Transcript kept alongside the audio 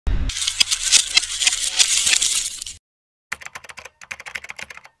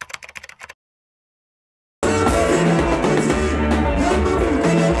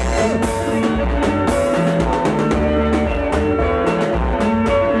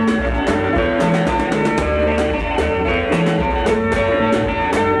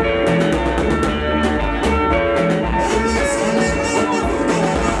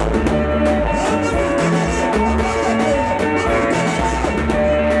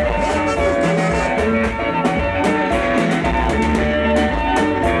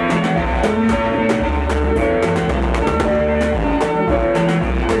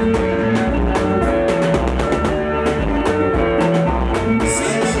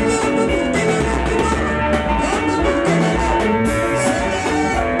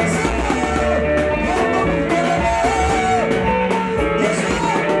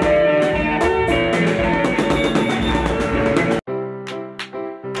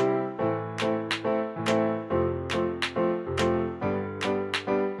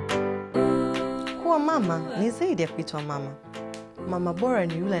Mama ni zaidi ya kuitwa mama. Mama bora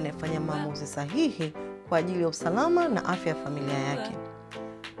ni yule anayefanya maamuzi sahihi kwa ajili ya usalama na afya ya familia yake.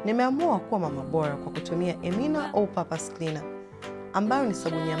 Nimeamua kuwa mama bora kwa kutumia Emina All Purpose Cleaner, ambayo ni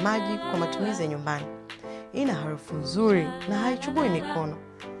sabuni ya maji kwa matumizi ya nyumbani. Ina harufu nzuri na haichubui mikono,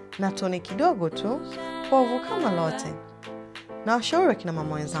 na tone kidogo tu povu kama lote. Na washauri kina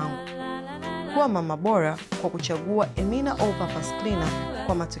mama wenzangu kuwa mama bora kwa kuchagua Emina All Purpose Cleaner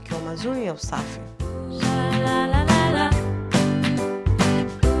kwa matokeo mazuri ya usafi.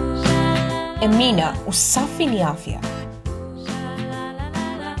 Emina, usafi ni afya.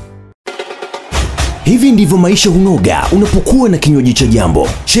 Hivi ndivyo maisha hunoga unapokuwa na kinywaji cha Jambo.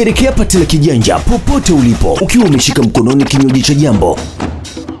 Sherekea pati la kijanja popote ulipo ukiwa umeshika mkononi kinywaji cha Jambo.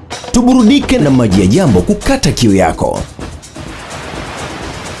 Tuburudike na maji ya Jambo kukata kiu yako.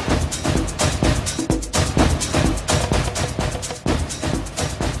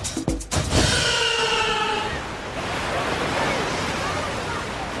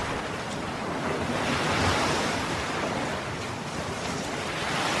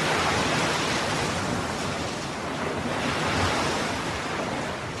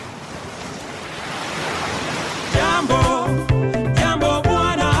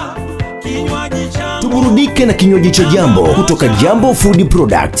 Tuburudike na kinywaji cha Jambo kutoka Jambo Food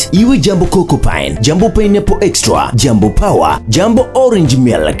Product. Iwe Jambo Coco Pine, Jambo Pineapple Extra, Jambo Power, Jambo Orange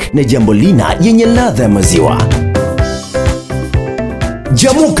Milk na Jambo Lina yenye ladha ya maziwa.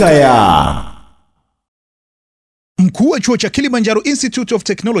 Jamukaya. Mkuu wa chuo cha Kilimanjaro Institute of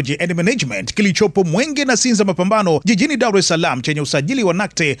Technology and Management kilichopo Mwenge na Sinza Mapambano jijini Dar es Salaam chenye usajili wa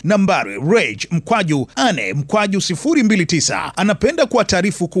NACTE nambari REG/4/029 anapenda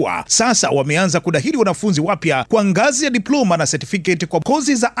kuwataarifu kuwa sasa wameanza kudahili wanafunzi wapya kwa ngazi ya diploma na certificate kwa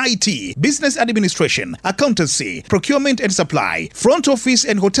kozi za IT, Business Administration, Accountancy, Procurement and Supply, Front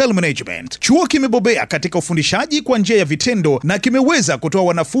Office and Hotel Management. Chuo kimebobea katika ufundishaji kwa njia ya vitendo na kimeweza kutoa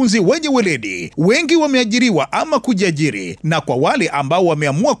wanafunzi wenye weledi. Wengi wameajiriwa ama kujiajiri, na kwa wale ambao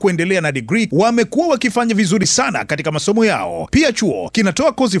wameamua kuendelea na degree wamekuwa wakifanya vizuri sana katika masomo yao. Pia chuo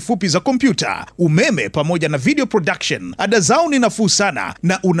kinatoa kozi fupi za kompyuta, umeme pamoja na video production. Ada zao ni nafuu sana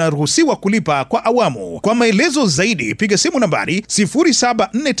na unaruhusiwa kulipa kwa awamu. Kwa maelezo zaidi piga simu nambari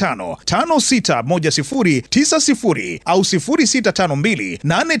 0745561090 au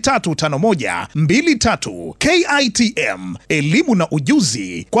 0652835123. KITM, elimu na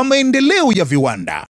ujuzi kwa maendeleo ya viwanda.